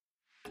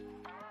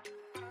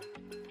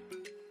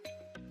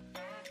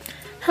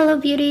Hello,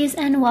 beauties,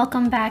 and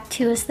welcome back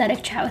to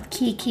Aesthetic Chat with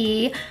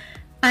Kiki.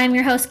 I'm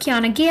your host,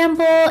 Kiana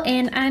Gamble,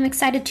 and I'm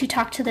excited to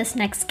talk to this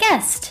next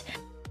guest.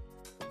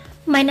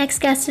 My next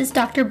guest is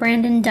Dr.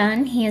 Brandyn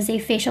Dunn. He is a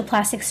facial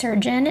plastic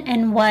surgeon,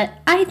 and what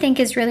I think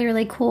is really,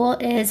 really cool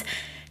is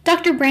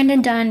Dr.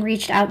 Brandyn Dunn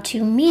reached out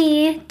to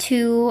me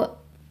to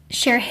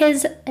share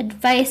his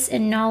advice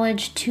and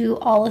knowledge to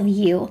all of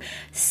you.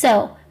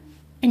 So,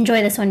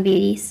 enjoy this one,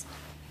 beauties.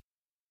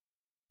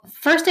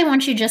 First, I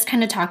want you to just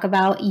kind of talk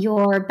about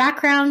your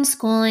background,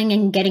 schooling,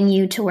 and getting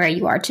you to where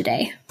you are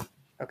today.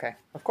 Okay,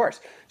 of course.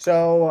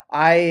 So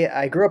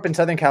I grew up in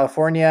Southern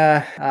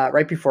California.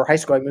 Right before high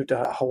school, I moved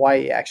to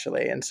Hawaii,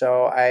 actually. And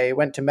so I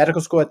went to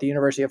medical school at the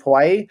University of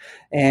Hawaii.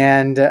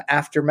 And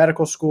after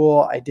medical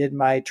school, I did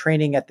my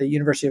training at the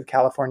University of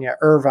California,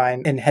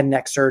 Irvine, in head and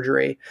neck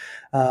surgery.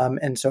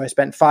 And so I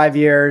spent 5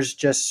 years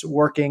just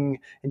working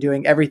and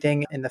doing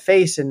everything in the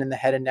face and in the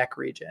head and neck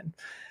region.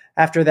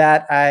 After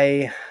that,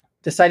 I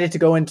decided to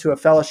go into a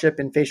fellowship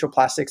in facial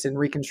plastics and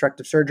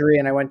reconstructive surgery,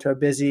 and I went to a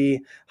busy,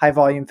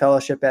 high-volume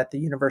fellowship at the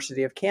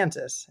University of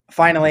Kansas.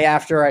 Finally,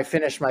 after I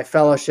finished my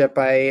fellowship,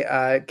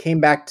 I came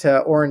back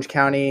to Orange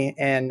County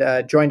and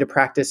joined a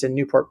practice in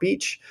Newport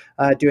Beach,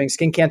 doing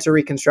skin cancer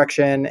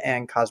reconstruction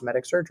and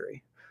cosmetic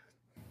surgery.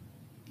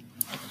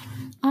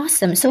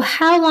 Awesome. So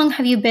how long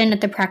have you been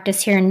at the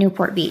practice here in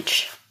Newport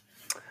Beach?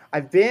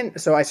 I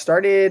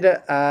started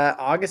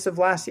August of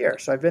last year,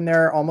 so I've been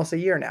there almost a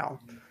year now.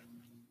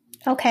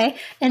 Okay.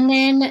 And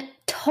then I'm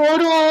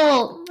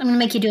going to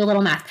make you do a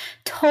little math.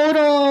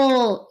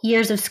 Total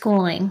years of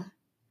schooling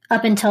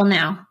up until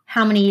now.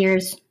 How many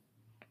years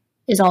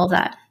is all of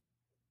that?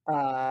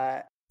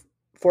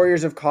 4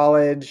 years of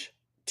college,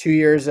 2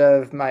 years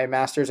of my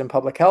master's in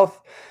public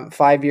health,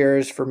 5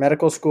 years for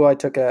medical school. I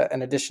took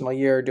an additional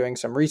year doing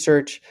some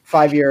research,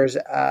 5 years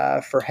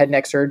for head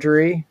neck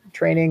surgery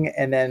training,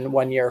 and then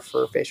 1 year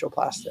for facial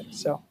plastics.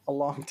 So a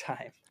long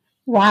time.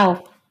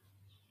 Wow.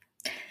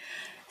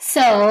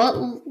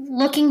 So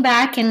looking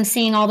back and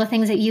seeing all the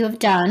things that you have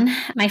done,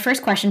 my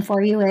first question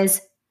for you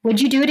is, would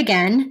you do it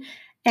again?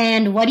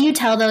 And what do you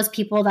tell those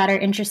people that are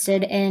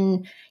interested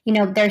in,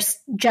 they're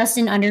just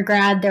in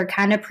undergrad, they're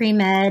kind of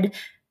pre-med.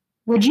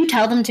 Would you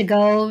tell them to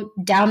go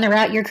down the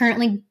route you're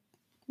currently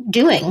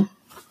doing?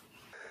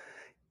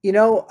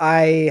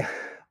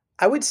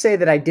 I would say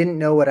that I didn't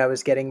know what I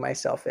was getting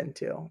myself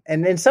into.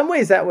 And in some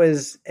ways it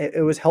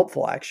was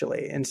helpful,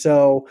 actually. And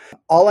so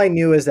all I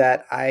knew is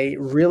that I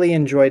really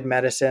enjoyed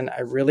medicine.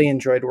 I really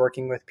enjoyed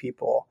working with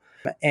people.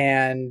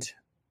 And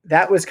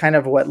that was kind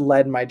of what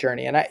led my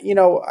journey. And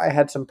I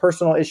had some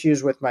personal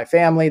issues with my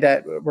family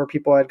where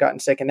people had gotten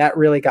sick, and that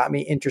really got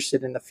me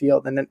interested in the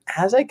field. And then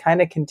as I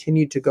kind of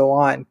continued to go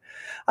on,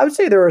 I would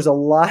say there was a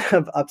lot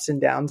of ups and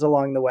downs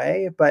along the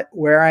way, but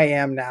where I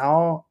am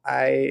now,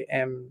 I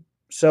am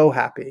so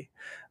happy.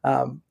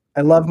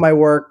 I love my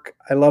work.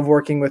 I love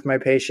working with my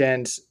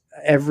patients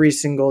every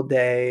single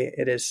day.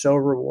 It is so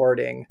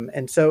rewarding.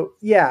 And so,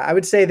 yeah, I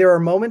would say there are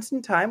moments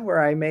in time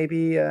where I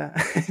maybe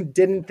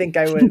didn't think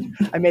I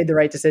made the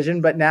right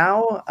decision, but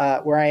now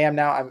where I am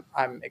now,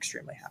 I'm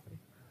extremely happy.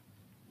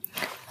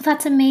 Well,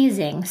 that's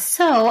amazing.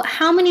 So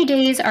how many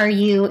days are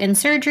you in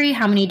surgery?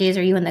 How many days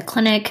are you in the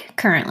clinic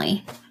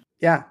currently?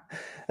 Yeah,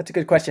 that's a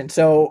good question.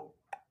 So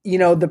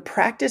the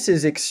practice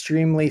is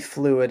extremely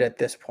fluid at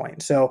this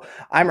point. So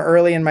I'm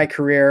early in my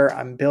career.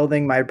 I'm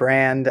building my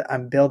brand.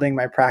 I'm building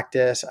my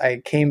practice.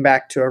 I came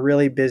back to a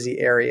really busy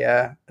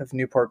area of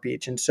Newport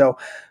Beach. And so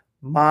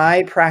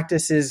my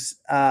practice is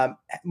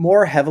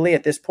more heavily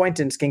at this point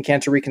in skin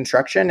cancer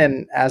reconstruction.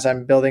 And as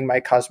I'm building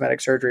my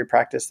cosmetic surgery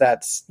practice,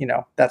 that's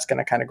going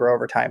to kind of grow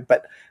over time.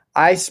 But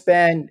I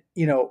spend,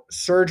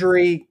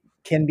 surgery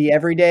can be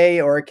every day,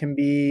 or it can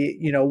be,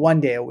 1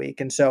 day a week.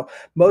 And so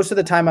most of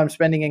the time I'm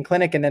spending in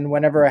clinic, and then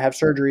whenever I have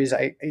surgeries,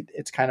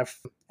 it's kind of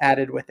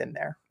added within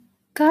there.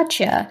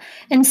 Gotcha.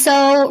 And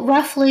so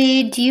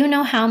roughly, do you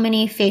know how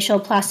many facial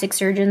plastic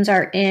surgeons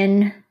are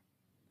in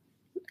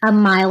a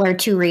mile or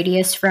two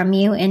radius from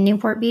you in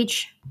Newport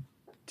Beach?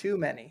 Too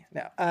many.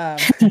 No. No.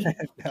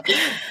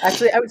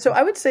 Actually,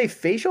 I would say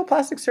facial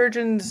plastic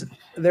surgeons,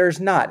 there's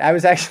not. I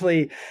was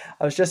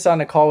just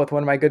on a call with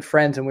one of my good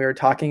friends, and we were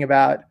talking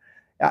about,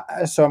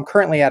 so I'm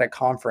currently at a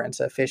conference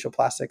of facial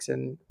plastics,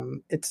 and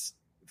it's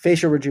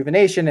facial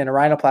rejuvenation and a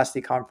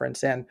rhinoplasty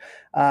conference. And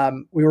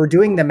we were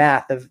doing the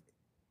math of,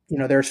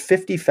 there's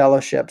 50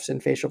 fellowships in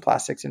facial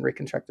plastics and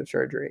reconstructive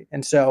surgery.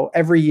 And so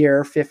every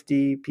year,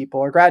 50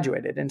 people are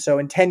graduated. And so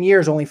in 10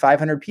 years, only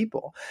 500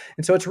 people.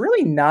 And so it's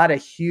really not a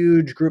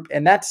huge group.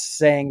 And that's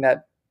saying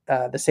that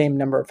the same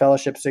number of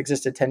fellowships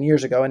existed 10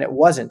 years ago, and it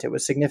wasn't. It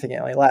was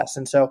significantly less.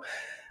 And so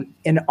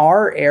in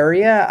our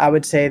area, I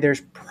would say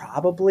there's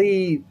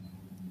probably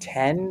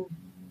 10,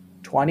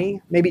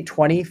 20, maybe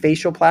 20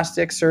 facial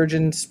plastic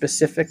surgeons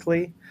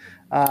specifically.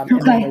 And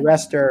then the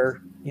rest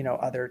are,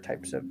 other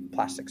types of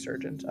plastic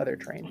surgeons, other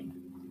training.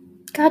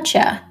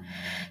 Gotcha.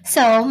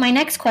 So my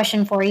next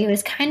question for you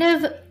is kind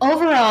of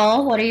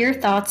overall, what are your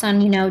thoughts on,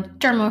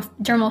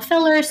 dermal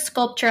fillers,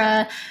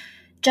 Sculptra?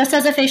 Just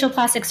as a facial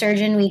plastic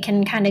surgeon, we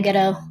can kind of get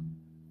a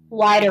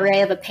wide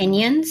array of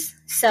opinions.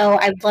 So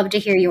I'd love to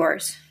hear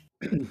yours.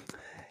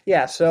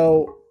 Yeah,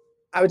 so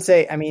I would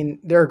say,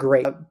 they're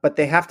great, but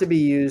they have to be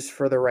used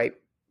for the right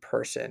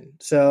person.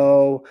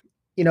 So,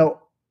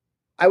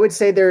 I would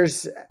say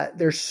there's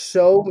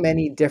so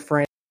many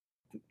different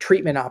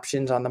treatment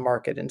options on the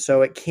market. And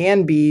so it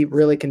can be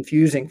really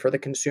confusing for the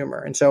consumer.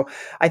 And so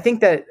I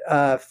think that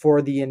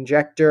for the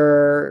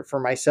injector, for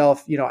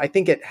myself, I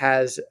think it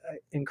has an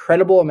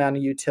incredible amount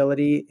of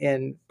utility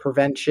in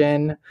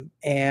prevention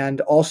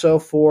and also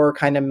for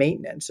kind of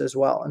maintenance as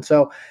well. And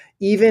so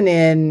even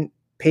in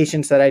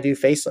patients that I do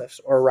facelifts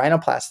or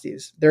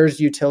rhinoplasties, there's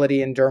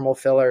utility in dermal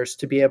fillers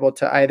to be able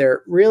to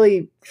either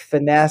really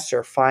finesse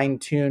or fine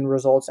tune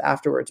results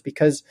afterwards,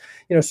 because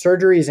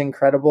surgery is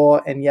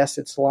incredible, and yes,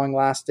 it's long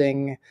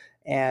lasting,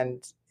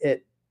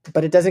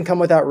 but it doesn't come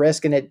without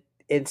risk, and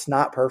it's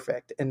not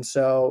perfect. And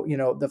so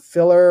the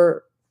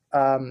filler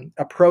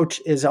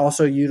approach is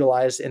also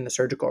utilized in the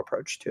surgical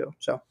approach too.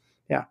 So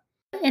yeah.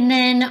 And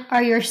then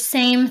are your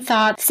same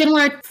thoughts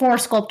similar for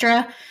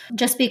Sculptra?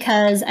 Just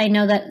because I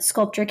know that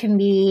Sculptra can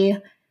be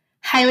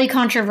highly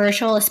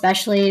controversial,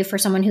 especially for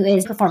someone who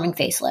is performing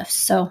facelifts.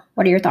 So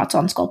what are your thoughts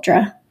on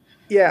Sculptra?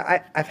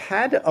 Yeah, I've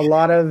had a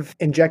lot of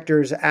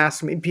injectors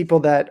ask me,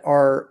 people that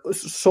are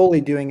solely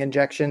doing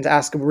injections,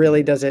 ask,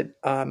 really, does it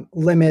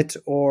limit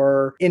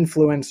or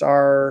influence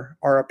our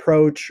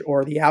approach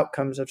or the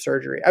outcomes of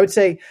surgery? I would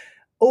say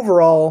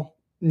overall,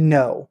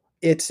 no.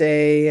 It's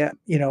I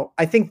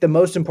think the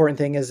most important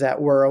thing is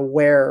that we're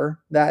aware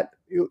that,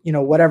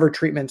 whatever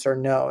treatments are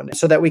known,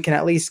 so that we can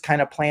at least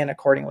kind of plan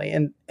accordingly.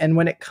 And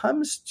when it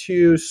comes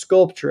to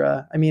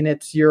Sculptra,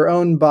 it's your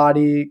own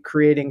body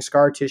creating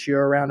scar tissue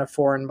around a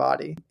foreign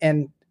body.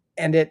 And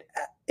it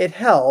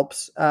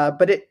helps,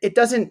 but it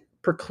doesn't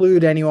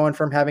preclude anyone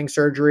from having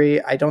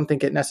surgery. I don't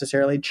think it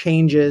necessarily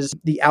changes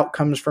the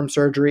outcomes from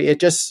surgery.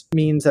 It just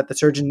means that the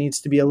surgeon needs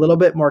to be a little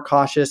bit more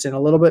cautious and a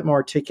little bit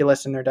more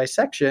meticulous in their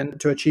dissection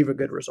to achieve a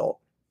good result.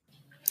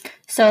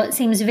 So it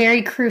seems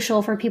very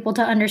crucial for people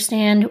to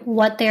understand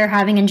what they're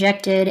having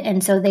injected,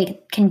 and so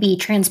they can be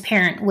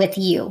transparent with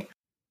you.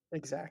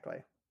 Exactly.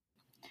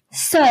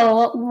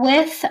 So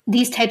with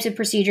these types of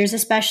procedures,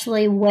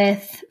 especially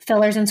with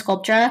fillers and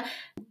Sculptra,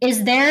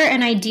 is there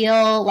an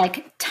ideal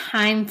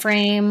time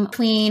frame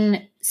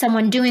between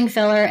someone doing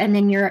filler and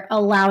then you're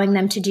allowing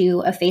them to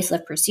do a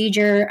facelift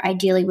procedure?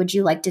 Ideally, would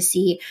you like to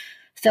see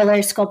filler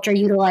Sculptra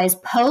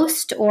utilized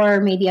post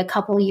or maybe a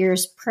couple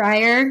years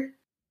prior?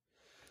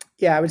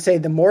 Yeah, I would say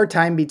the more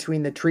time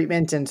between the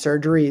treatment and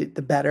surgery,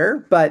 the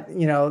better. But,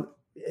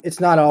 it's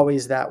not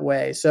always that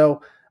way.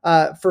 So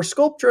for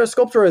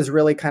Sculptra is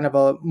really kind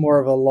of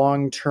more of a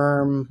long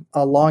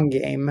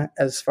game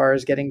as far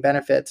as getting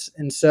benefits.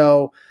 And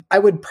so I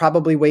would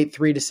probably wait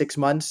 3 to 6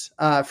 months.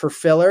 For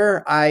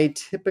filler, I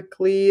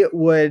typically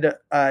would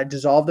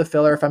dissolve the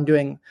filler if I'm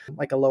doing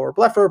like a lower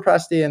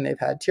blepharoplasty and they've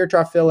had tear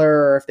trough filler,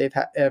 or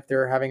if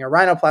they're having a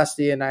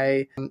rhinoplasty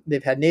and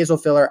they've had nasal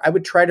filler. I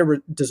would try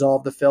to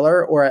dissolve the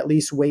filler, or at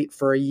least wait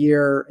for a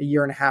year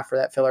and a half for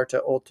that filler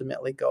to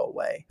ultimately go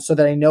away, so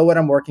that I know what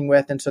I'm working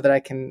with and so that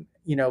I can,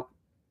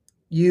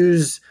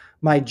 use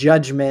my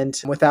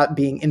judgment without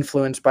being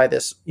influenced by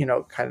this,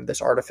 kind of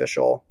this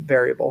artificial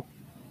variable.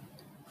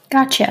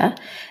 Gotcha.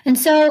 And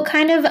so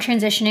kind of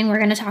transitioning, we're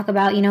going to talk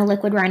about,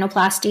 liquid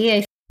rhinoplasty.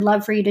 I'd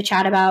love for you to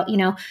chat about,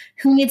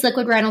 who needs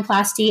liquid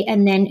rhinoplasty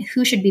and then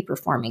who should be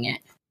performing it.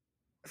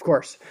 Of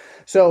course.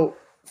 So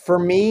for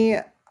me,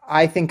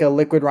 I think a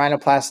liquid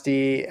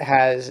rhinoplasty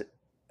has,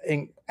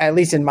 at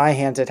least in my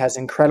hands, it has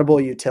incredible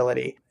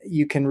utility.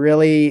 You can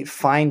really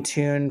fine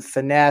tune,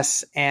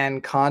 finesse,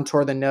 and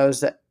contour the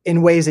nose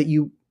in ways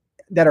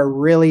that are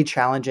really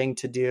challenging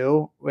to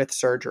do with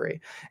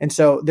surgery. And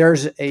so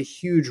there's a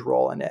huge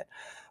role in it.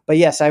 But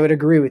yes, I would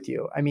agree with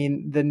you.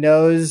 The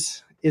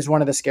nose is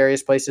one of the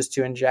scariest places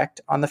to inject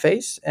on the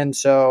face. And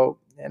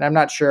I'm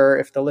not sure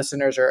if the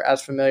listeners are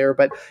as familiar,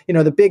 but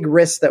the big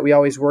risk that we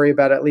always worry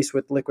about, at least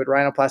with liquid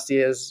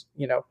rhinoplasty, is,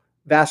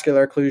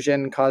 vascular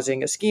occlusion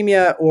causing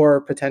ischemia, or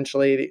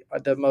potentially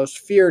the most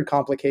feared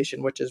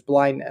complication, which is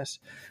blindness.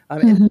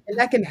 And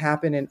that can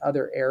happen in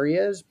other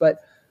areas. But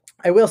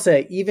I will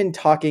say, even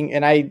talking,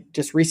 and I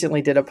just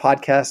recently did a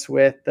podcast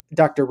with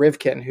Dr.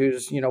 Rivkin,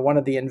 who's, one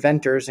of the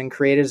inventors and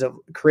creators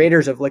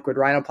of liquid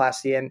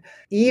rhinoplasty. And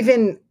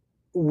even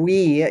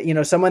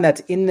someone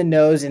that's in the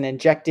nose and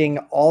injecting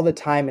all the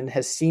time and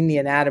has seen the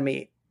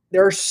anatomy,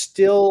 there are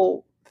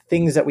still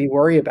things that we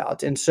worry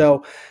about. And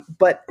so,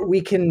 but we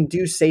can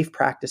do safe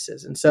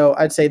practices. And so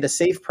I'd say the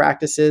safe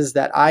practices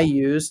that I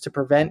use to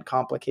prevent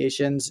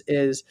complications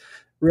is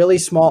really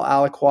small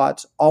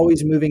aliquots,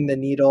 always moving the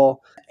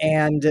needle,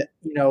 and,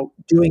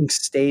 doing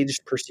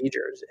staged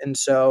procedures. And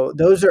so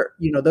those are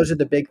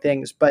the big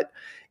things. But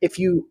if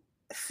you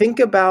think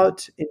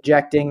about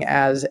injecting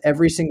as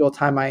every single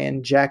time I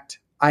inject,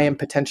 I am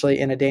potentially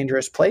in a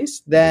dangerous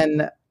place,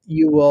 then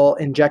you will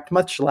inject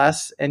much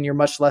less and you're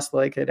much less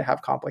likely to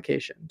have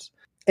complications.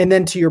 And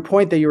then to your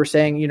point that you were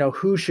saying,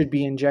 who should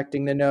be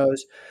injecting the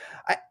nose,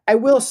 I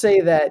will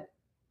say that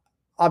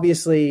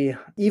obviously,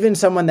 even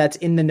someone that's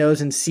in the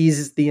nose and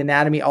sees the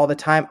anatomy all the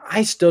time,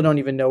 I still don't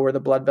even know where the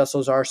blood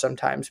vessels are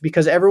sometimes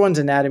because everyone's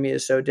anatomy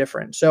is so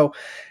different. So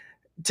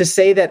to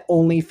say that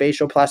only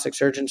facial plastic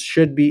surgeons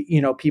should be,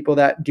 people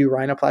that do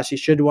rhinoplasty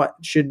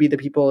should be the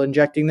people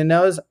injecting the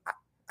nose,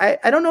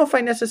 I don't know if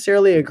I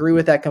necessarily agree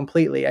with that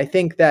completely. I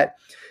think that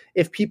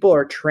if people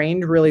are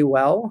trained really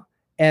well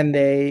and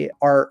they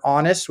are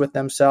honest with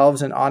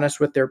themselves and honest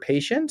with their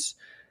patients,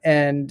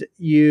 and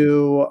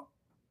you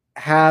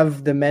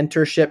have the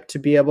mentorship to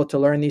be able to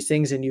learn these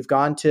things and you've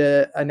gone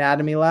to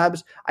anatomy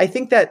labs, I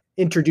think that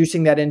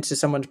introducing that into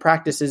someone's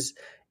practice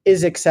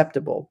is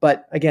acceptable.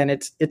 But again,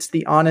 it's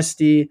the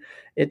honesty,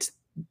 it's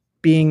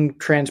being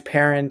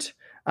transparent.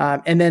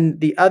 And then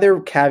the other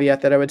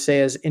caveat that I would say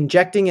is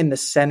injecting in the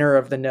center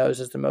of the nose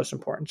is the most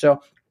important.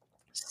 So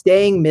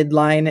staying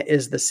midline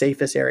is the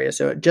safest area.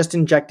 So just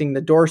injecting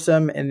the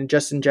dorsum and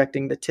just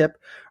injecting the tip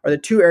are the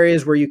two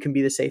areas where you can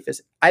be the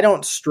safest. I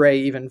don't stray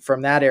even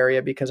from that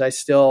area because I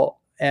still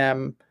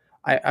I'm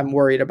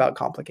worried about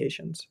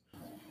complications.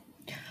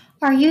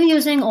 Are you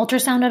using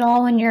ultrasound at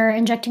all when you're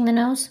injecting the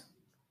nose?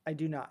 I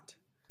do not.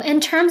 In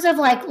terms of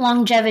like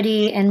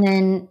longevity, and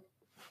then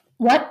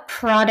what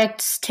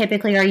products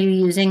typically are you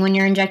using when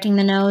you're injecting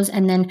the nose?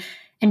 And then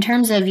in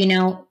terms of,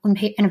 when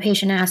a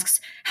patient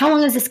asks, how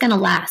long is this going to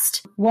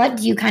last? What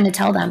do you kind of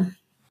tell them?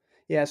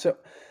 Yeah, so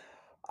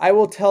I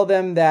will tell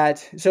them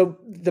that, so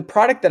the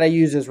product that I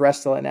use is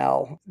Restylane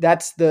L.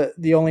 That's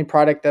the only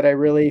product that I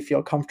really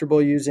feel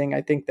comfortable using.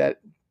 I think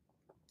that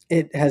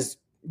it has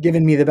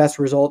given me the best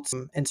results.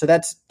 And so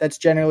that's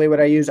generally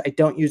what I use. I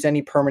don't use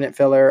any permanent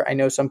filler. I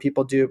know some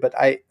people do, but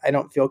I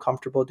don't feel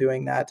comfortable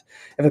doing that.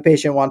 If a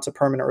patient wants a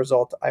permanent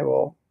result, I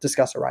will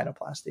discuss a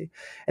rhinoplasty.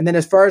 And then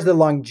as far as the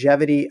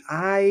longevity,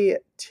 I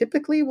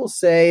typically will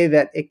say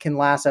that it can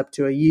last up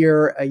to a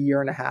year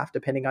and a half,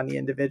 depending on the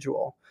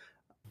individual.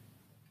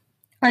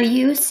 Are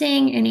you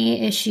seeing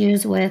any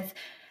issues with,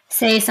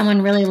 say,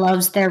 someone really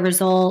loves their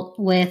result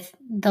with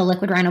the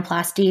liquid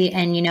rhinoplasty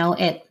and,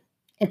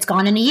 it's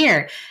gone in a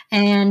year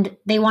and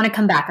they want to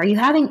come back? Are you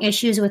having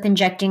issues with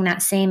injecting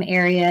that same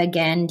area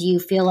again? Do you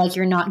feel like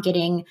you're not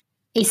getting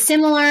a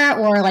similar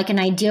or like an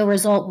ideal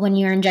result when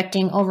you're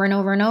injecting over and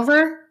over and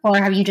over? Or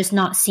have you just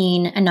not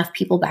seen enough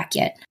people back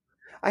yet?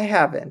 I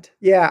haven't.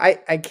 Yeah,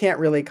 I can't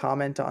really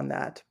comment on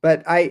that.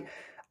 But I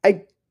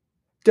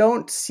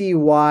don't see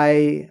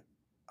why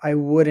I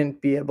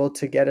wouldn't be able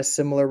to get a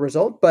similar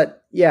result.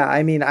 But yeah,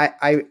 I mean,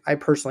 I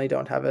personally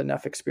don't have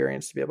enough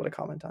experience to be able to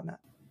comment on that.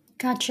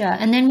 Gotcha.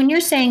 And then when you're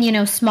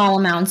saying, small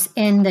amounts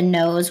in the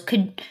nose,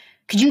 could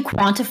you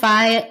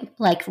quantify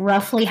like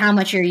roughly how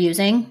much you're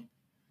using?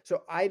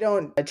 So I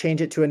don't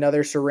change it to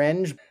another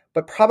syringe,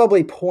 but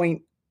probably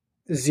 0.05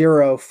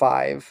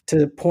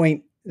 to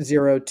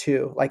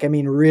 0.02. Like, I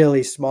mean,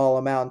 really small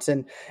amounts,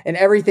 and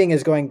everything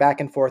is going back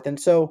and forth. And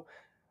so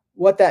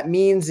what that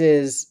means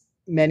is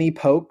many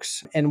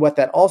pokes. And what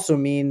that also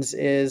means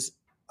is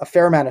a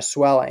fair amount of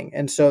swelling.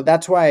 And so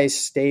that's why I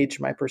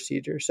stage my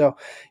procedure. So,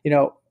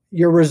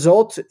 your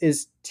result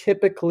is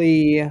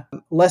typically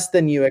less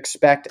than you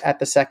expect at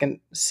the second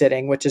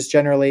sitting, which is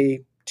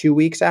generally 2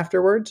 weeks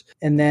afterwards.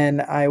 And then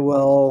I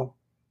will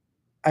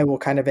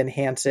kind of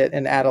enhance it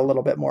and add a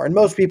little bit more. And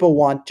most people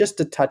want just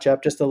to touch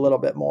up just a little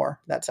bit more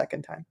that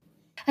second time.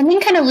 And then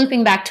kind of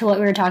looping back to what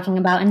we were talking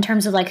about in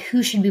terms of like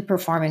who should be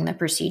performing the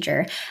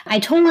procedure. I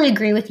totally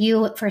agree with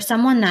you. For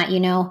someone that,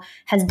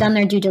 has done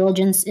their due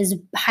diligence, is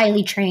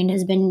highly trained,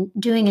 has been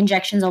doing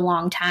injections a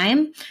long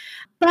time.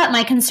 But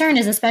my concern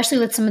is, especially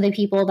with some of the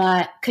people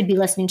that could be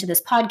listening to this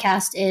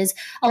podcast, is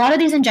a lot of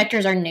these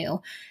injectors are new.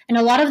 And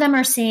a lot of them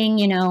are seeing,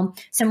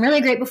 some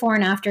really great before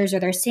and afters, or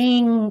they're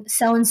seeing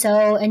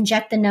so-and-so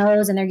inject the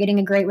nose and they're getting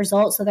a great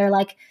result. So they're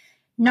like,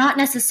 not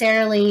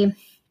necessarily,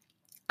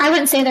 I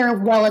wouldn't say they're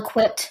well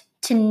equipped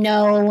to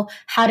know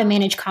how to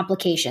manage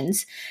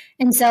complications.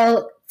 And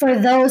so for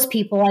those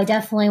people, I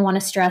definitely want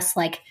to stress,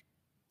 like,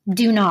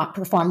 do not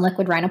perform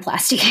liquid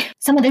rhinoplasty.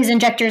 Some of these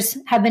injectors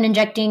have been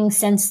injecting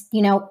since,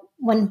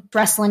 when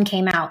Restylane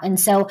came out. And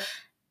so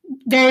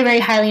very, very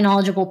highly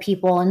knowledgeable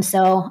people. And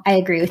so I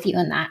agree with you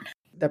on that.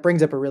 That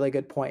brings up a really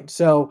good point.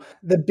 So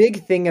the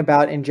big thing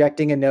about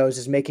injecting a nose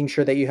is making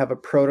sure that you have a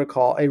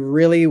protocol, a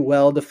really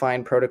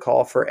well-defined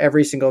protocol for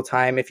every single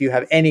time if you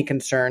have any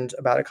concerns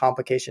about a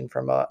complication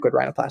from a liquid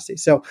rhinoplasty.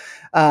 So,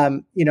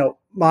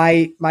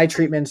 my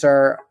treatments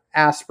are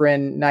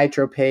aspirin,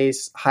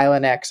 nitropase,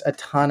 Hylenex, a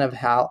ton of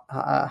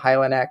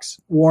Hylenex,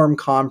 warm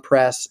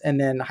compress,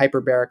 and then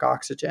hyperbaric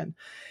oxygen.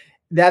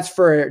 That's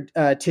for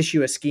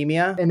tissue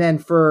ischemia. And then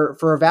for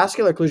a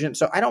vascular occlusion,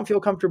 so I don't feel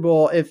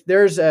comfortable if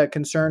there's a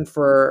concern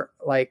for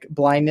like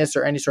blindness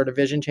or any sort of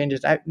vision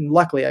changes.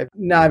 Luckily, I've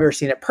never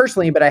seen it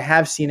personally, but I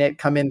have seen it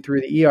come in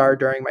through the ER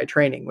during my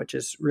training, which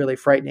is really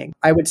frightening.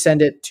 I would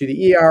send it to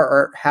the ER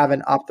or have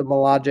an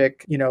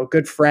ophthalmologic,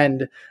 good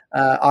friend,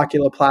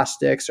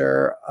 oculoplastics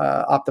or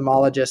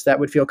ophthalmologist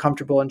that would feel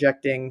comfortable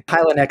injecting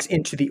Hylenex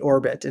into the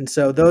orbit. And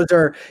so those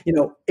are,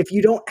 if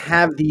you don't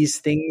have these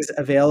things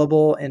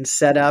available and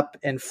set up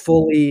and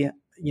fully,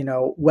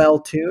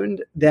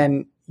 well-tuned,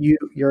 then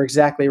you're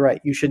exactly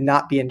right. You should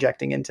not be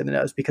injecting into the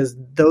nose because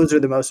those are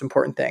the most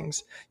important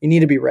things. You need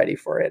to be ready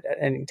for it at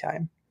any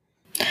time.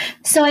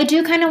 So I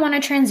do kind of want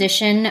to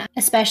transition,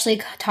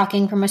 especially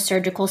talking from a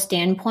surgical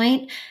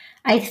standpoint.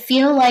 I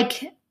feel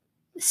like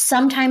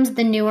sometimes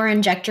the newer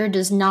injector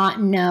does not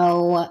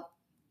know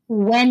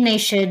when they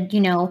should,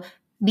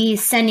 be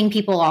sending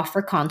people off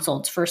for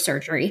consults for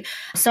surgery.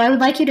 So I would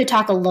like you to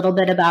talk a little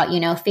bit about,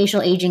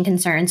 facial aging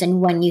concerns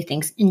and when you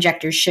think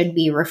injectors should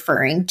be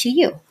referring to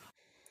you.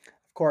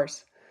 Of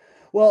course.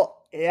 Well,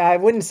 I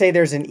wouldn't say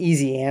there's an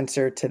easy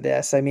answer to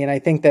this. I mean, I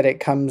think that it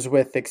comes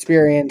with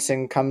experience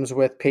and comes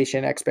with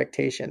patient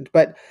expectations.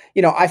 But,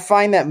 I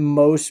find that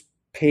most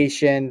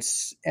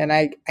patients, and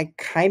I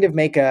kind of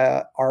make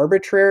a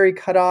arbitrary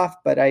cutoff,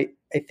 but I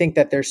think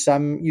that there's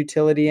some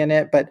utility in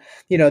it. But,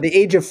 the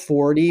age of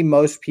 40,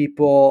 most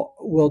people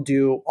will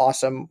do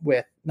awesome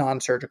with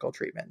non-surgical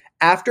treatment.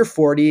 After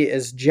 40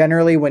 is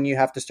generally when you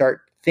have to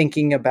start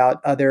thinking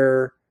about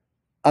other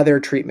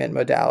treatment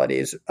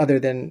modalities other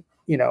than,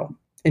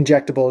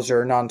 injectables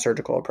or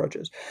non-surgical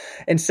approaches.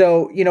 And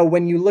so,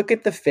 when you look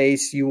at the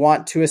face, you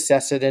want to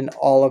assess it in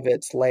all of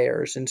its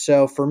layers. And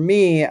so for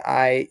me,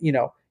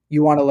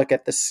 you want to look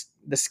at the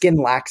skin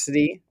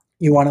laxity.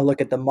 You want to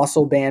look at the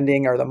muscle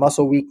banding or the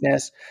muscle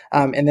weakness.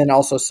 And then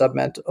also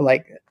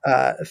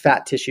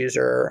fat tissues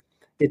or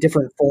a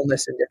different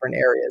fullness in different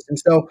areas. And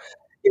so,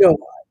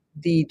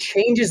 the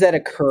changes that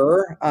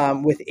occur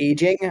with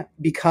aging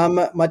become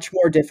much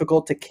more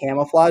difficult to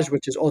camouflage,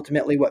 which is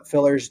ultimately what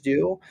fillers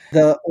do,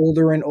 the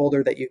older and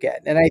older that you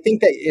get. And I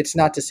think that it's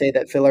not to say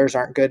that fillers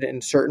aren't good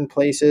in certain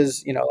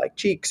places, like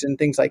cheeks and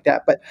things like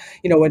that. But,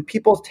 when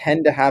people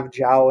tend to have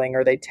jowling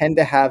or they tend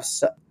to have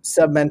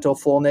submental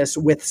fullness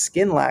with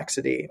skin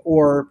laxity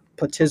or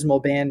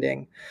platysmal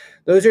banding,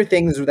 those are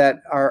things that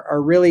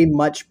are really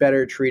much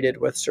better treated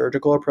with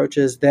surgical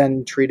approaches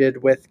than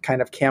treated with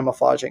kind of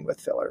camouflaging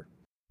with filler.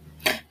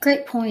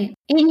 Great point.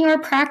 In your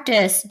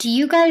practice, do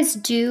you guys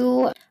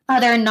do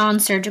other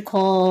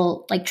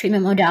non-surgical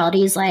treatment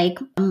modalities like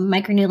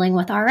microneedling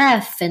with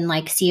RF and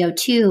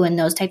CO2 and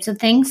those types of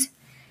things?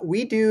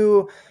 We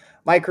do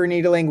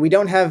microneedling. We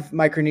don't have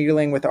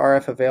microneedling with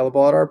RF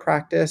available at our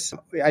practice.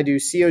 I do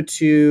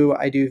CO2,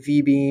 I do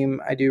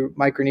V-beam, I do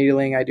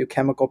microneedling, I do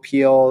chemical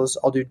peels,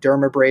 I'll do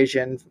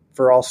dermabrasion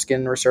for all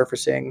skin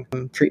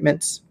resurfacing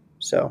treatments.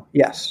 So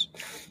yes.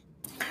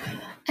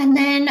 And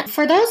then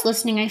for those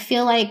listening, I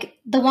feel like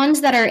the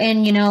ones that are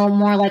in,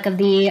 more of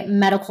the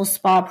medical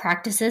spa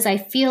practices, I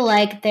feel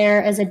like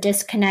there is a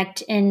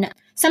disconnect in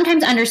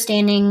sometimes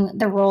understanding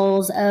the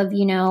roles of,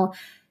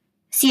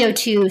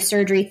 CO2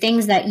 surgery,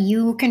 things that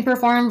you can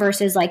perform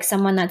versus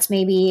someone that's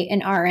maybe an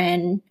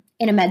RN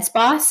in a med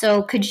spa.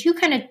 So could you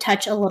kind of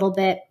touch a little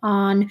bit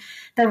on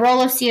the role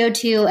of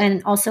CO2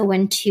 and also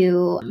when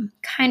to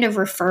kind of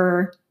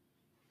refer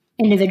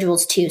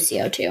individuals to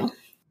CO2?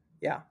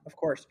 Yeah, of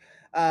course.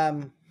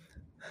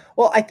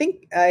 Well, I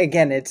think,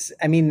 again,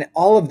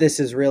 all of this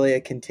is really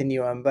a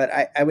continuum, but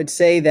I would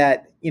say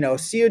that,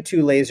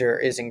 CO2 laser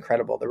is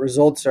incredible. The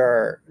results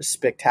are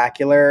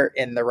spectacular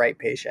in the right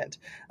patient.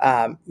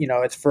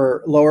 It's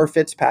for lower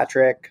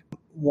Fitzpatrick,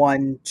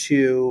 1,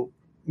 2,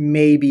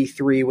 maybe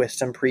 3 with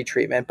some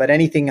pre-treatment, but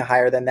anything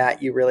higher than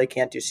that, you really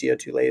can't do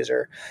CO2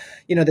 laser.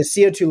 The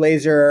CO2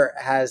 laser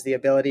has the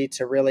ability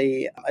to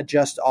really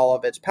adjust all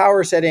of its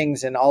power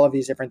settings and all of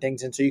these different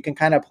things. And so you can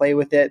kind of play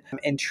with it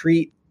and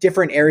treat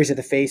different areas of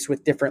the face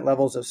with different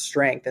levels of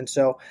strength. And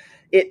so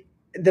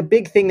the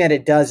big thing that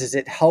it does is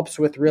it helps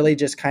with really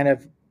just kind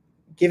of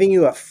giving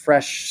you a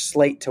fresh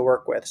slate to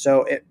work with.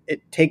 So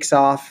it takes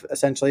off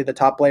essentially the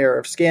top layer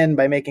of skin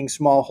by making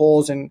small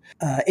holes and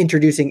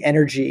introducing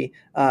energy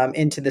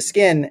into the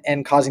skin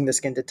and causing the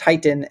skin to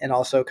tighten and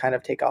also kind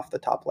of take off the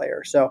top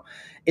layer. So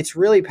it's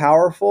really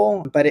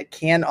powerful, but it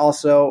can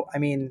also,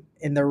 in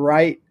the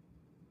right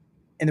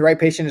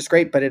patient, it's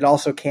great, but it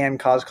also can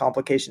cause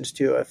complications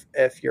too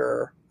if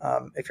you're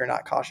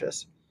not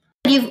cautious.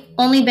 You've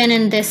only been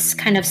in this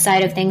kind of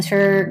side of things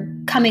for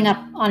coming up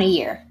on a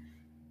year,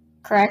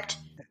 correct?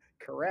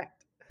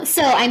 Correct.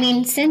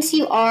 So, since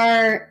you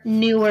are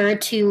newer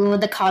to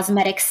the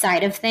cosmetic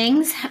side of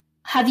things,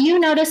 have you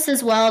noticed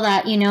as well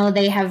that,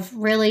 they have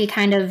really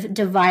kind of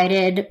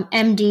divided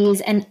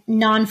MDs and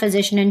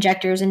non-physician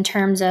injectors in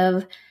terms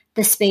of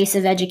the space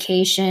of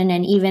education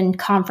and even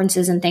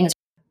conferences and things?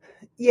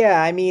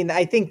 Yeah,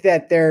 I think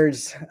that there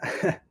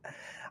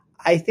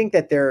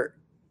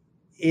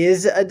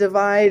is a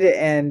divide.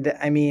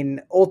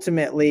 And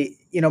ultimately,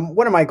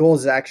 one of my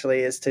goals actually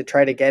is to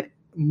try to get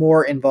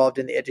more involved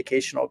in the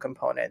educational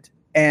component.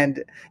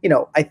 And,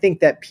 I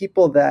think that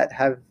people that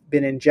have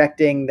been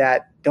injecting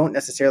that don't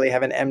necessarily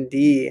have an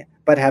MD,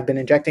 but have been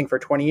injecting for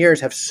 20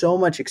 years have so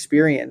much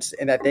experience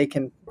and that they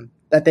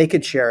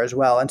could share as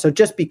well. And so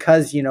just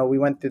because, we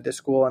went through the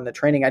school and the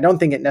training, I don't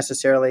think it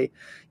necessarily,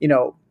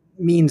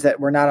 means that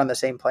we're not on the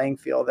same playing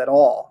field at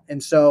all.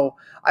 And so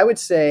I would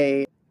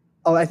say,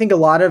 I think a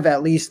lot of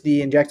at least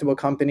the injectable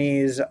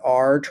companies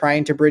are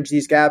trying to bridge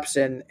these gaps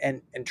and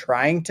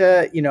trying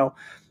to,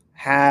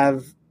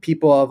 have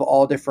people of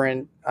all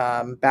different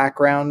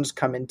backgrounds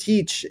come and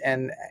teach,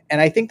 and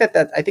I think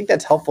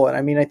that's helpful. And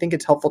I mean, I think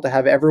it's helpful to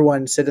have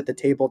everyone sit at the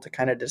table to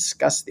kind of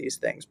discuss these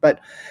things. But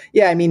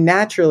yeah, I mean,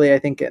 naturally, I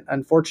think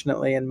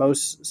unfortunately, in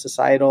most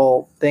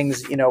societal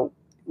things,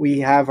 we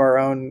have our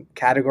own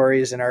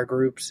categories and our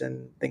groups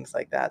and things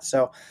like that.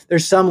 So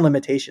there's some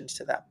limitations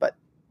to that, but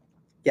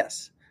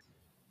yes.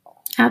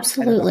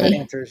 Absolutely. I don't know if that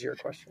answers your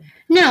question.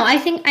 No, I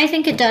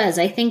think it does.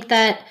 I think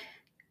that,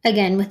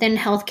 again, within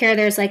healthcare,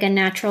 there's like a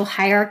natural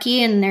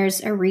hierarchy, and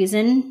there's a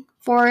reason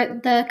for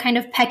the kind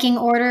of pecking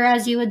order,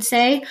 as you would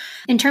say,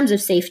 in terms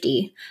of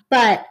safety.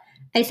 But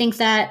I think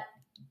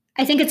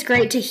it's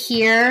great to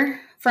hear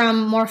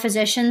from more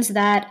physicians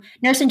that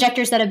nurse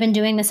injectors that have been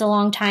doing this a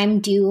long time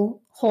do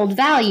hold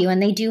value,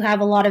 and they do have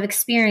a lot of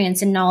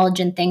experience and knowledge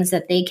and things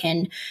that they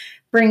can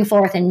bring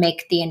forth and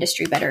make the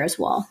industry better as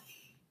well.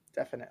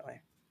 Definitely.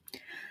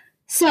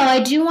 So I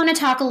do want to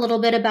talk a little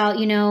bit about,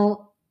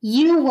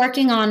 you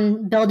working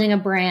on building a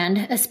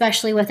brand,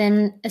 especially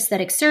within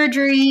aesthetic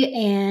surgery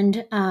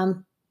and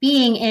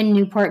being in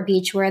Newport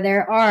Beach, where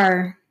there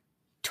are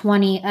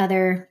 20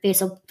 other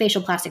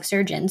facial plastic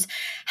surgeons.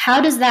 How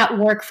does that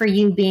work for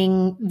you,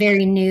 being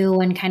very new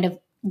and kind of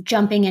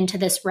jumping into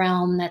this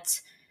realm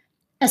that's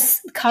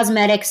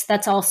cosmetics,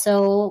 that's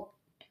also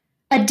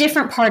a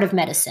different part of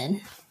medicine?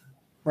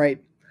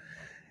 Right.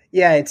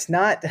 Yeah, it's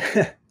not...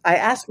 I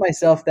ask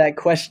myself that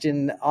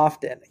question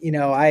often.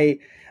 I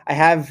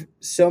have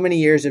so many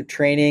years of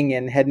training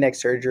in head and neck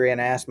surgery,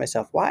 and I ask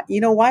myself, why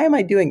am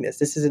I doing this?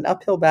 This is an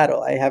uphill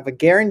battle. I have a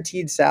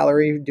guaranteed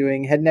salary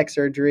doing head and neck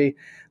surgery,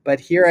 but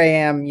here I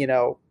am,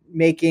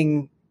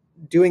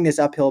 doing this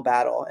uphill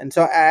battle. And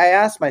so I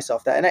ask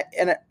myself that,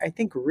 and I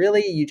think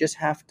really you just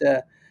have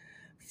to,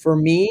 for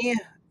me,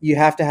 you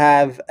have to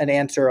have an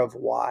answer of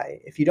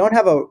why. If you don't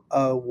have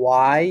a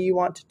why you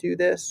want to do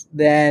this,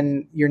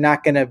 then you're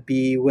not going to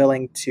be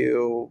willing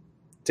to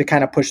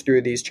kind of push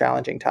through these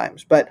challenging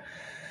times. But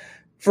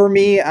for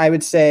me, I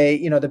would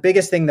say, the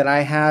biggest thing that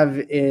I have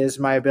is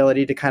my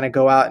ability to kind of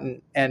go out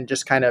and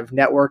just kind of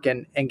network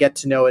and get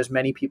to know as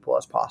many people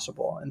as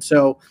possible. And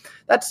so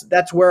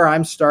that's where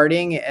I'm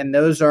starting. And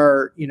those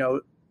are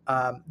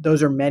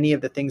many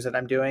of the things that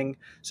I'm doing.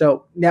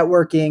 So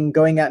networking,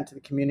 going out into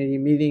the community,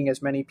 meeting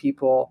as many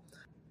people,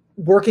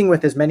 working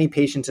with as many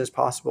patients as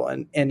possible,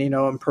 and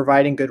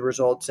providing good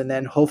results. And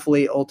then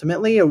hopefully,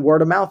 ultimately, a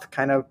word of mouth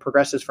kind of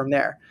progresses from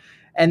there.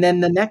 And then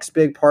the next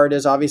big part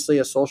is obviously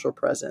a social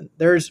presence.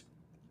 There's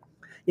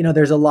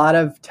a lot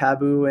of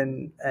taboo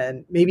and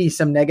maybe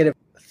some negative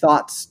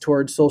thoughts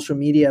towards social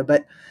media,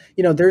 but,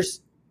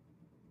 there's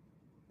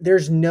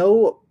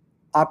no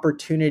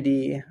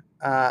opportunity.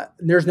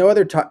 There's no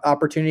other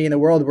opportunity in the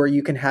world where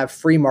you can have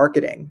free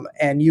marketing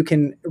and you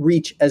can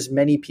reach as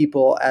many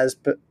people as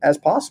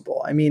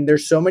possible. I mean,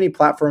 there's so many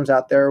platforms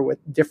out there with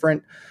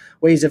different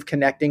ways of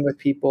connecting with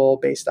people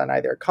based on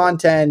either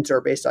content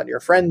or based on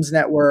your friends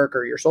network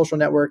or your social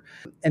network.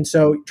 And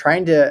so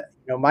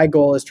my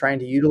goal is trying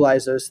to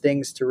utilize those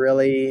things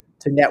to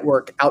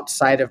network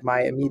outside of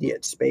my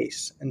immediate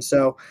space. And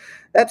so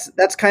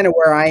that's kind of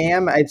where I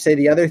am. I'd say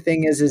the other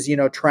thing is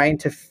trying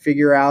to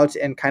figure out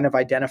and kind of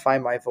identify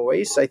my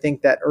voice. I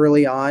think that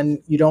early on,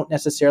 you don't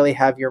necessarily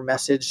have your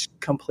message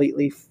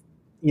completely,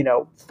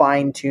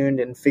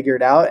 fine-tuned and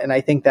figured out. And I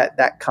think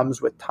that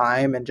comes with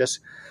time and just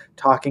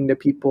talking to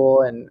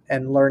people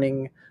and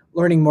learning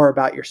more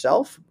about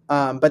yourself.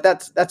 But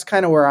that's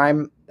kind of where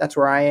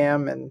I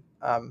am. And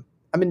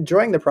I'm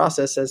enjoying the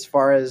process as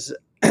far as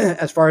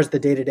the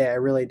day-to-day. I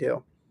really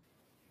do.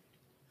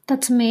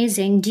 That's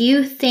amazing. Do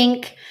you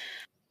think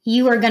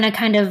you are going to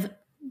kind of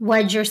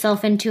wedge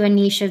yourself into a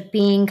niche of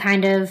being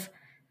kind of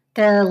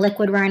the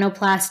liquid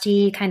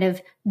rhinoplasty, kind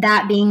of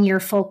that being your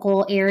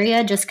focal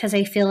area? Just because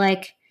I feel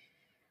like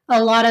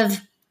a lot of,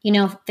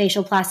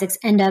 facial plastics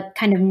end up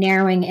kind of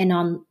narrowing in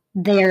on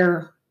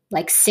their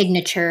like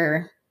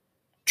signature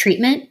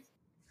treatment.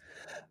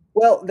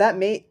 Well, that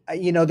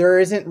there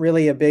isn't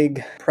really a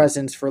big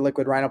presence for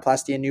liquid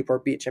rhinoplasty in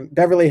Newport Beach, and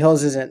Beverly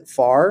Hills isn't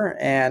far.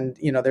 And,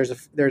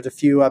 there's a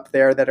few up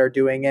there that are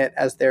doing it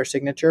as their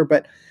signature,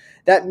 but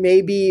that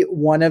may be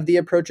one of the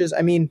approaches.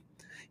 I mean,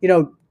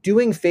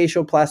 doing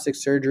facial plastic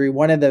surgery,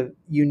 one of the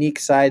unique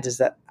sides is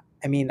that,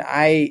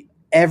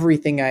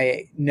 everything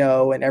I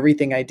know and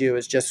everything I do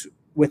is just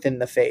within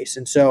the face.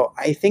 And so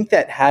I think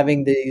that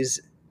having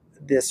this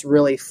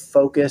really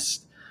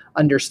focused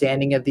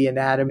understanding of the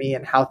anatomy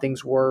and how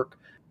things work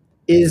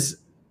is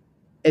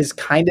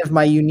kind of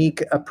my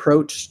unique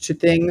approach to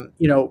things,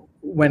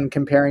 when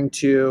comparing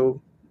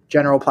to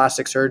general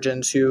plastic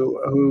surgeons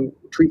who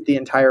treat the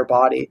entire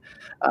body.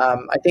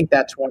 I think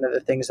that's one of the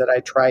things that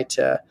I try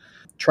to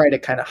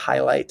kind of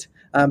highlight.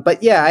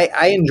 But yeah,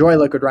 I enjoy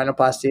liquid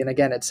rhinoplasty. And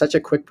again, it's such a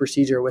quick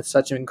procedure with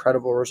such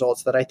incredible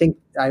results that I think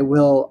I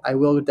will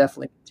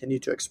definitely continue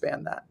to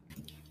expand that.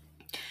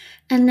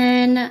 And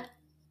then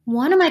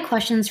one of my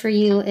questions for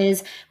you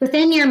is,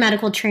 within your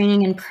medical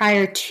training and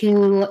prior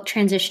to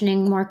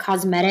transitioning more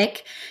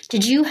cosmetic,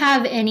 did you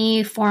have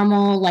any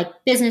formal like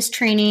business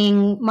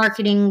training,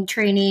 marketing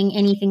training,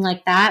 anything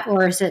like that?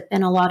 Or has it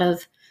been a lot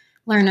of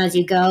learn as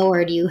you go, or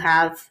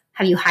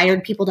have you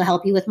hired people to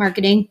help you with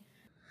marketing?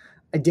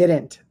 I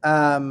didn't.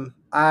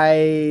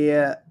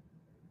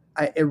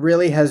 It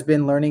really has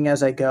been learning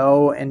as I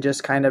go and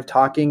just kind of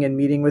talking and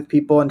meeting with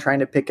people and trying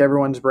to pick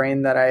everyone's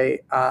brain that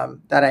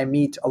I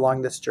meet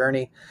along this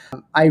journey.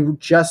 I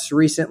just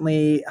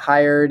recently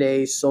hired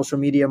a social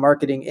media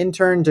marketing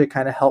intern to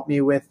kind of help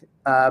me with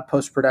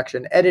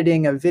post-production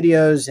editing of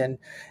videos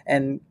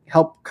and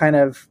help kind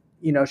of,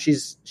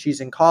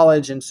 she's in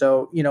college. And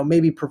so,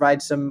 maybe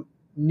provide some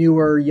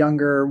newer,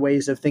 younger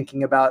ways of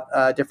thinking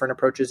about different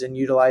approaches in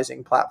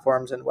utilizing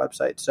platforms and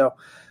websites. So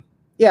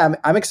yeah,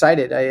 I'm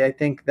excited. I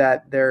think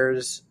that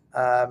there's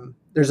a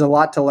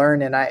lot to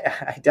learn, and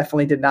I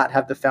definitely did not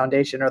have the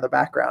foundation or the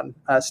background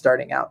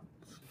starting out.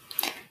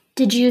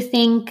 Did you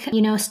think,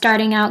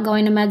 starting out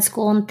going to med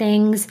school and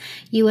things,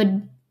 you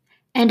would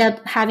end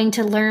up having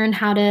to learn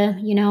how to,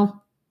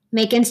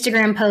 make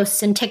Instagram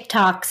posts and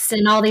TikToks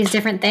and all these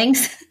different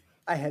things?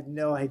 I had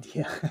no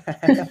idea.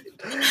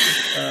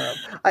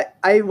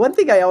 One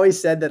thing I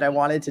always said that I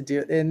wanted to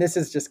do, and this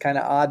is just kind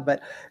of odd,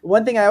 but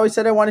one thing I always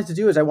said I wanted to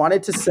do is I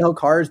wanted to sell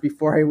cars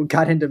before I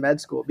got into med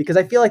school, because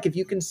I feel like if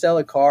you can sell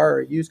a car or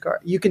a used car,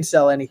 you can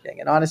sell anything.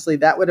 And honestly,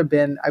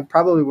 I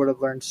probably would have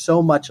learned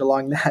so much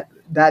along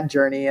that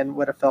journey and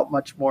would have felt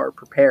much more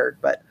prepared.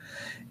 But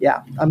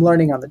yeah, I'm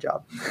learning on the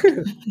job.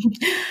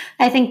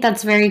 I think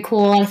that's very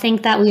cool. I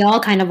think that we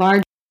all kind of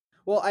are.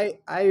 Well,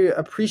 I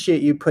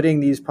appreciate you putting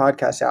these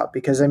podcasts out,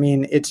 because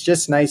it's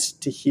just nice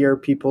to hear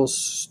people's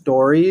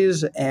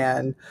stories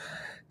and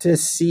to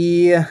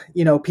see,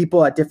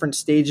 people at different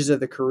stages of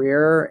the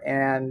career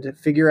and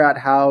figure out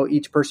how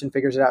each person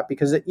figures it out.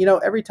 Because,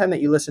 every time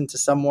that you listen to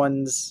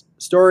someone's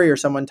story or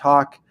someone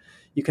talk,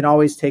 you can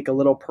always take a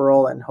little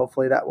pearl, and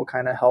hopefully that will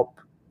kind of help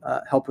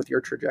with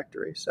your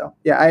trajectory. So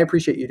yeah, I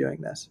appreciate you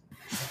doing this.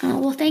 Oh,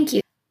 well, thank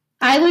you.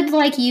 I would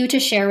like you to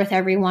share with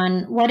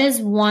everyone, what is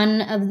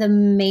one of the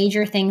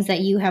major things that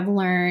you have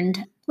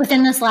learned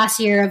within this last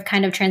year of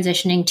kind of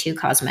transitioning to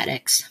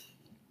cosmetics?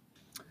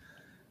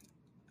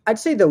 I'd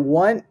say the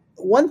one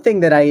thing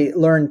that I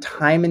learned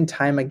time and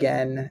time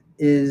again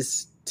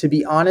is to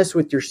be honest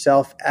with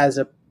yourself as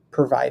a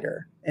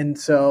provider. And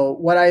so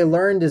what I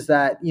learned is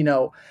that,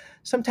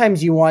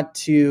 sometimes you want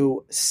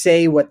to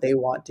say what they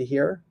want to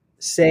hear,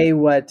 say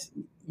what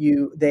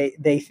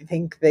they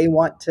think they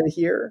want to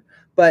hear.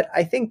 But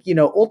I think,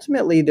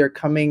 ultimately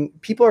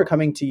people are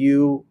coming to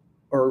you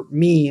or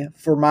me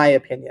for my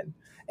opinion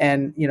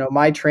and,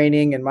 my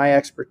training and my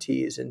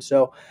expertise. And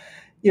so,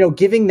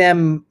 giving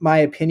them my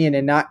opinion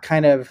and not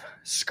kind of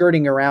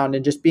skirting around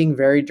and just being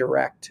very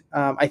direct.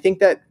 I think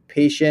that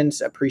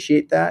patients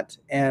appreciate that.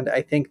 And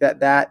I think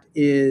that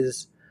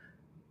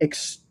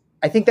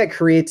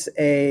creates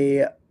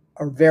a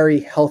very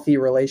healthy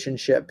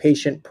relationship,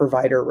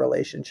 patient-provider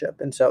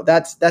relationship. And so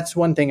that's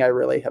one thing I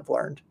really have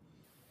learned.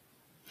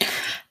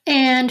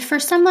 And for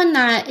someone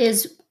that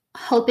is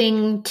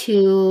hoping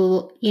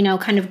to,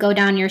 kind of go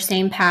down your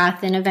same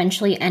path and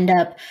eventually end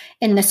up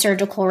in the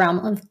surgical realm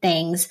of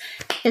things,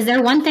 is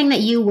there one thing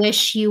that you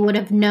wish you would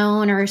have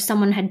known or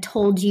someone had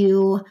told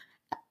you,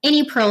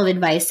 any pearl of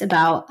advice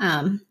about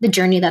the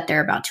journey that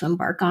they're about to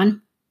embark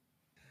on?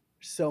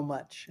 So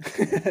much.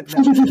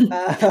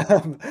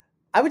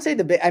 I would say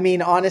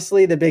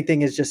honestly, the big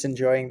thing is just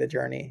enjoying the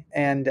journey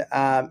and,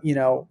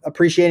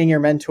 appreciating your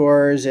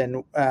mentors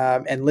and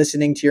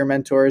listening to your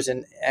mentors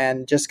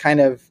and just kind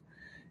of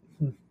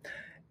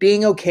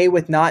being okay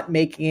with not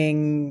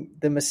making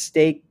the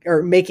mistake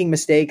or making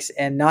mistakes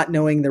and not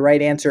knowing the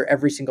right answer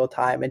every single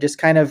time, and just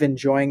kind of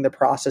enjoying the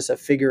process of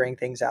figuring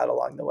things out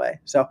along the way.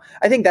 So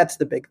I think that's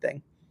the big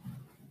thing.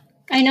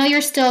 I know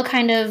you're still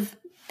kind of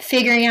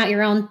figuring out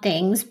your own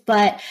things,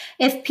 but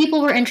if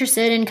people were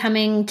interested in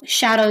coming to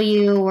shadow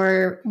you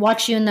or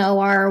watch you in the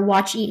OR or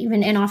watch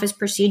even in-office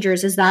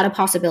procedures, is that a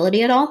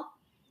possibility at all?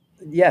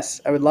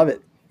 Yes, I would love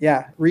it.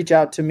 Yeah. Reach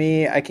out to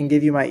me. I can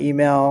give you my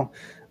email.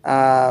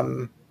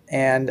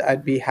 And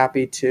I'd be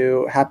happy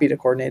to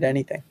coordinate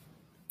anything.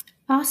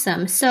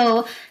 Awesome.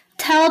 So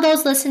tell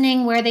those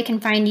listening where they can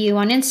find you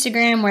on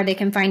Instagram, where they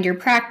can find your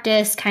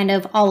practice, kind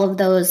of all of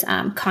those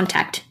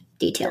contact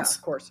details. Yeah,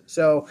 of course.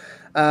 So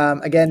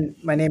again,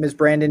 my name is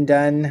Brandyn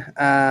Dunn,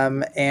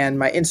 and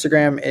my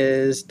Instagram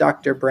is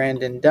Dr.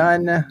 Brandyn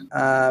Dunn.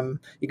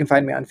 You can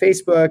find me on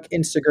Facebook,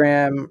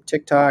 Instagram,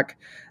 TikTok,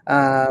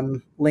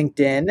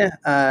 LinkedIn.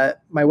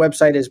 My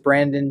website is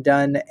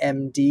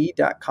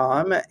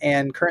brandyndunmd.com,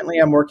 and currently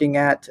I'm working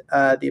at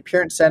the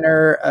Appearance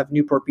Center of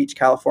Newport Beach,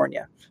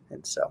 California.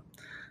 And so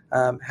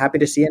happy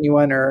to see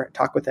anyone or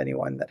talk with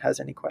anyone that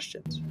has any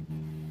questions.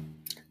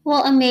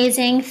 Well,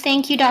 amazing.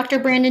 Thank you, Dr.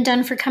 Brandyn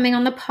Dunn, for coming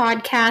on the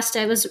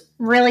podcast. It was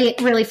really,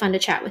 really fun to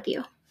chat with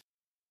you.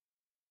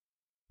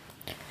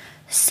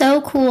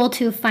 So cool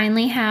to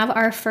finally have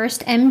our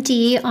first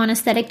MD on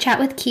Aesthetic Chat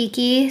with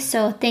Kiki.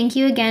 So thank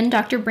you again,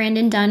 Dr.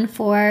 Brandyn Dunn,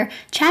 for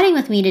chatting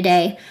with me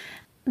today.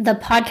 The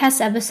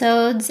podcast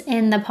episodes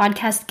and the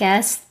podcast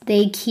guests,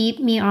 they keep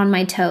me on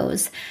my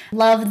toes.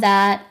 Love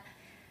that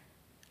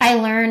I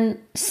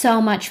learn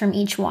so much from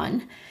each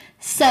one.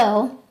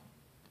 So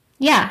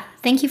Yeah,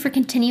 thank you for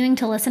continuing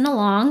to listen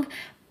along.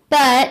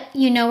 But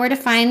you know where to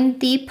find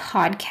the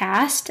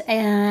podcast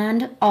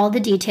and all the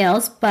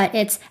details. But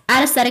it's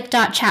at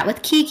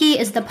aesthetic.chatwithkiki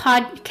is the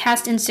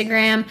podcast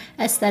Instagram.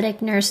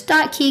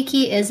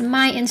 Aestheticnurse.kiki is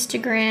my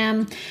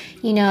Instagram.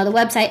 You know, the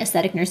website,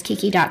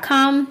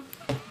 aestheticnursekiki.com.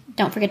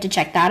 Don't forget to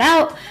check that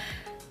out.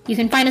 You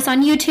can find us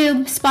on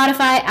YouTube,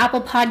 Spotify,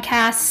 Apple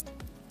Podcasts.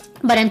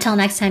 But until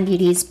next time,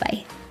 beauties,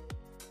 bye.